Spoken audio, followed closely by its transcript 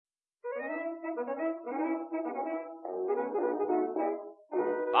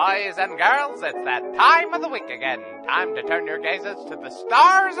Boys and girls, it's that time of the week again. Time to turn your gazes to the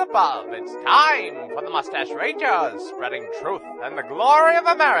stars above. It's time for the Mustache Rangers, spreading truth and the glory of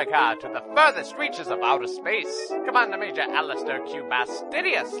America to the furthest reaches of outer space. Commander Major Alistair Q.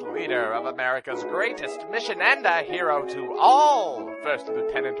 Bastidius, leader of America's greatest mission and a hero to all. First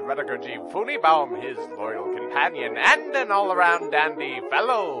Lieutenant Rediger G. Funibaum, his loyal companion and an all-around dandy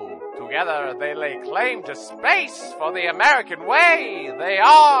fellow. Together, they lay claim to space for the American way. They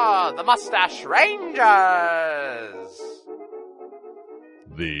are the Mustache Rangers.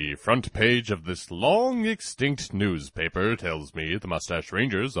 The front page of this long-extinct newspaper tells me the Mustache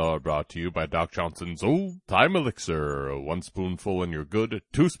Rangers are brought to you by Doc Johnson's old-time elixir. 1 spoonful and you're good,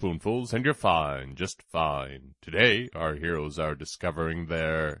 2 spoonfuls and you're fine, just fine. Today, our heroes are discovering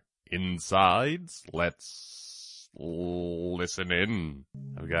their insides. Let's listen in.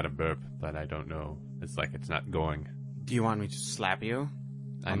 I've got a burp, but I don't know. It's like it's not going. Do you want me to slap you?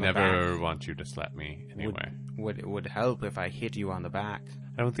 I never want you to slap me anyway. Would help if I hit you on the back.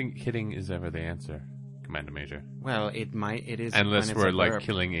 I don't think hitting is ever the answer, Commander Major. Well, it is. Unless we're like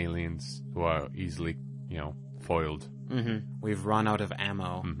killing aliens who are easily, foiled. We've run out of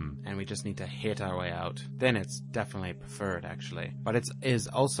ammo, and we just need to hit our way out. Then it's definitely preferred, actually. But it is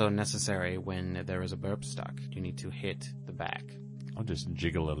also necessary when there is a burp stuck. You need to hit the back. I'll just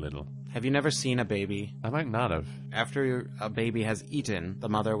jiggle a little. Have you never seen a baby? I might not have. After a baby has eaten, the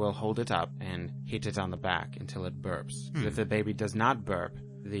mother will hold it up and hit it on the back until it burps. If the baby does not burp,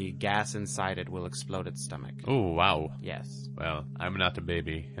 the gas inside it will explode its stomach. Oh, wow. Yes. Well, I'm not a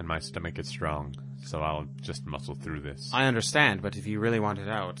baby, and my stomach is strong, so I'll just muscle through this. I understand, but if you really want it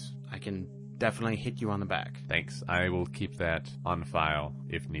out, I can definitely hit you on the back. Thanks. I will keep that on file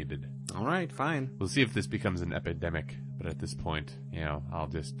if needed. All right, fine. We'll see if this becomes an epidemic, but at this point,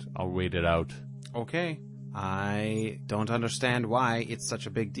 I'll wait it out. Okay. I don't understand why it's such a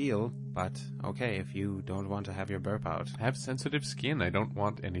big deal, but okay, if you don't want to have your burp out. I have sensitive skin. I don't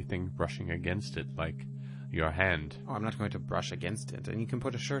want anything brushing against it, like your hand. Oh, I'm not going to brush against it, and you can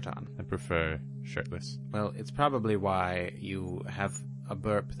put a shirt on. I prefer shirtless. Well, it's probably why you have a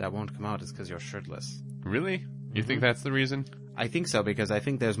burp that won't come out is because you're shirtless. Really? You think that's the reason? I think so, because I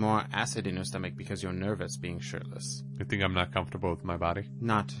think there's more acid in your stomach because you're nervous being shirtless. You think I'm not comfortable with my body?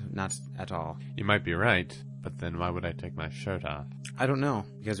 Not at all. You might be right, but then why would I take my shirt off? I don't know,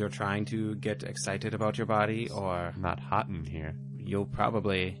 because you're trying to get excited about your body, or... Not hot in here. You'll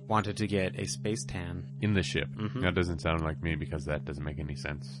probably wanted to get a space tan. In the ship. That doesn't sound like me because that doesn't make any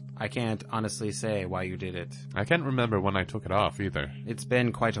sense. I can't honestly say why you did it. I can't remember when I took it off either. It's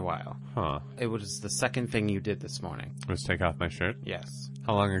been quite a while. Huh. It was the second thing you did this morning. Was take off my shirt? Yes.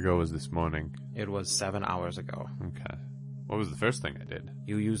 How long ago was this morning? It was 7 hours ago. Okay. What was the first thing I did?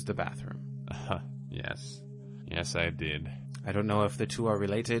 You used the bathroom. Yes. Yes, I did. I don't know if the two are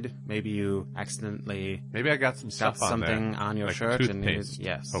related. Maybe you accidentally... Maybe I got some stuff on there. Something on your like shirt. Toothpaste, and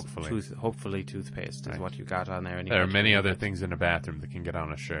yes. Hopefully. Hopefully toothpaste is what you got on there. And there are many other things in a bathroom that can get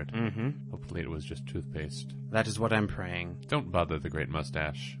on a shirt. Mm-hmm. Hopefully it was just toothpaste. That is what I'm praying. Don't bother the great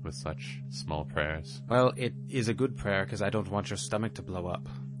mustache with such small prayers. Well, it is a good prayer because I don't want your stomach to blow up.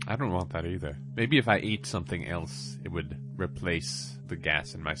 I don't want that either. Maybe if I ate something else, it would replace the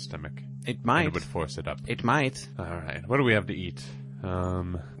gas in my stomach. It might. And it would force it up. It might. All right. What do we have to eat?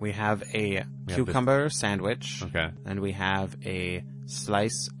 We have a cucumber sandwich. Okay. And we have a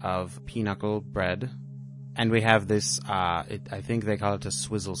slice of pinochle bread. And we have this, I think they call it a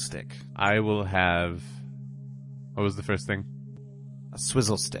swizzle stick. I will have... What was the first thing? A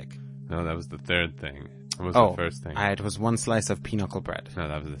swizzle stick. No, that was the third thing. What was the first thing? It was one slice of pinochle bread. No,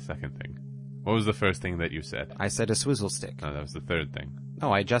 that was the second thing. What was the first thing that you said? I said a swizzle stick. No, that was the third thing.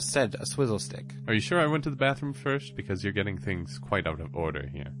 No, I just said a swizzle stick. Are you sure I went to the bathroom first? Because you're getting things quite out of order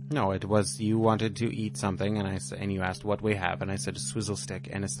here. No, it was you wanted to eat something, and you asked what we have, and I said a swizzle stick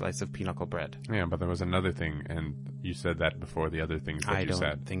and a slice of pinochle bread. Yeah, but there was another thing, and you said that before the other things that you said. I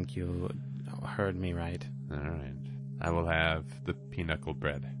don't think you heard me right. All right. I will have the pinochle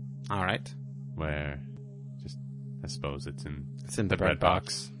bread. All right. Where, I suppose it's in the bread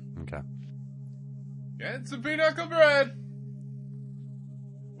box. Okay. Get some pinochle bread!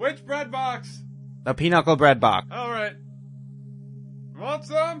 Which bread box? The pinochle bread box. All right. Want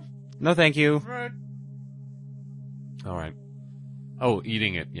some? No, thank you. All right. Oh,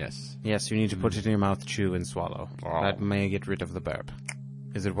 eating it, yes. Yes, you need to put it in your mouth, chew, and swallow. Oh. That may get rid of the burp.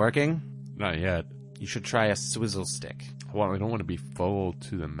 Is it working? Not yet. You should try a swizzle stick. Well, I don't want to be full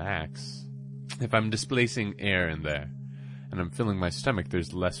to the max. If I'm displacing air in there, and I'm filling my stomach,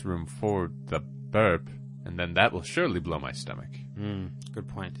 there's less room for the burp, and then that will surely blow my stomach. Good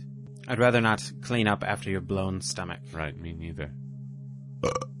point. I'd rather not clean up after your blown stomach. Right, me neither.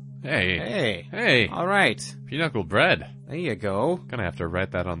 Hey. Hey. All right. Pinochle bread. There you go. Gonna have to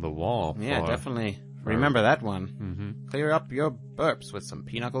write that on the wall. Yeah, definitely. Remember that one. Mm-hmm. Clear up your burps with some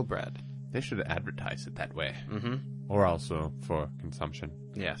pinochle bread. They should advertise it that way. Mm-hmm. Or also for consumption.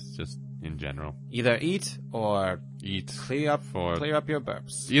 Yes. Just in general. Either eat or Eat. clear up your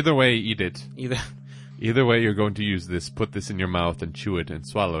burps. Either way, eat it. Either way, you're going to use this. Put this in your mouth and chew it and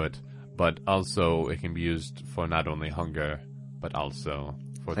swallow it. But also, it can be used for not only hunger, but also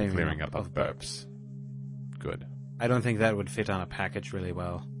for the clearing up of burps. Good. I don't think that would fit on a package really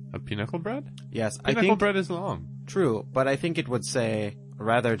well. A pinochle bread? Yes, Pinochle bread is long. True, but I think it would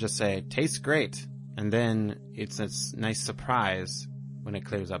rather just say, tastes great, and then it's a nice surprise when it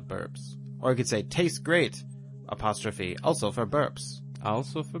clears up burps. Or it could say, tastes great, apostrophe, also for burps.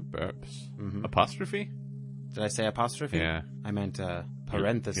 Also for burps. Mm-hmm. Apostrophe? Did I say apostrophe? Yeah. I meant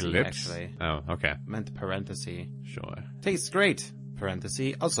parenthesis, Ellipse? actually. Oh, okay. Meant parenthesis. Sure. Tastes great,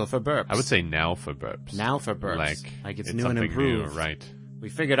 parenthesis, also for burps. I would say now for burps. Now for burps. Like it's new and improved. New, right. We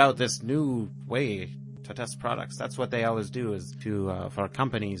figured out this new way to test products. That's what they always do is for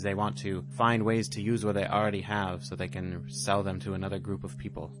companies, they want to find ways to use what they already have so they can sell them to another group of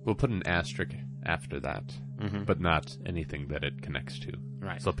people. We'll put an asterisk after that, Mm-hmm. but not anything that it connects to.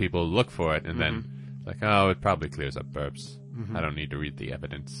 Right. So people look for it and then like, oh, it probably clears up burps. Mm-hmm. I don't need to read the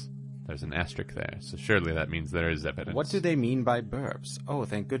evidence. There's an asterisk there, so surely that means there is evidence. What do they mean by burps? Oh,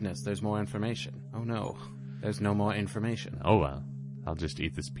 thank goodness, there's more information. Oh no, there's no more information. Oh well, I'll just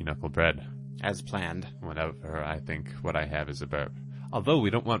eat this pinochle bread. As planned. Whenever I think what I have is a burp. Although we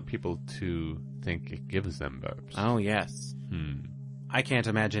don't want people to think it gives them burps. Oh yes. I can't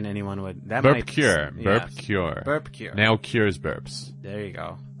imagine anyone would. That Burp might cure. Yes. Burp cure. Burp cure. Now cures burps. There you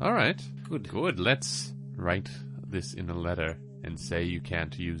go. All right. Good. Let's write this in a letter and say you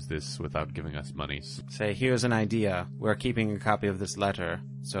can't use this without giving us monies. Say, here's an idea. We're keeping a copy of this letter,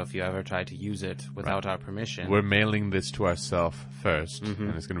 so if you ever try to use it without our permission... We're mailing this to ourselves first, Mm-hmm.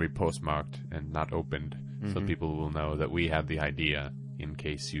 and it's going to be postmarked and not opened, so people will know that we had the idea in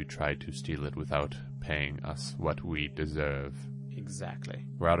case you try to steal it without paying us what we deserve. Exactly.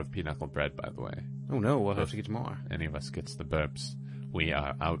 We're out of pinochle bread, by the way. Oh no, we'll have to get more. Any of us gets the burps, we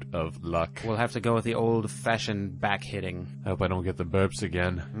are out of luck. We'll have to go with the old-fashioned back-hitting. I hope I don't get the burps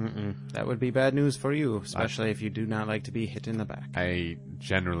again. That would be bad news for you, especially if you do not like to be hit in the back. I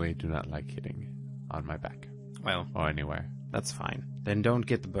generally do not like hitting on my back. Well, Or anywhere. that's fine. Then don't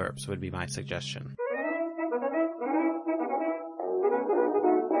get the burps would be my suggestion.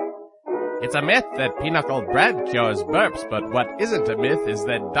 It's a myth that pinochle bread cures burps, but what isn't a myth is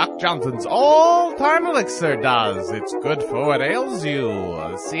that Doc Johnson's all-time elixir does. It's good for what ails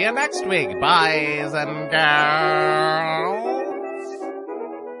you. See you next week, boys and girls.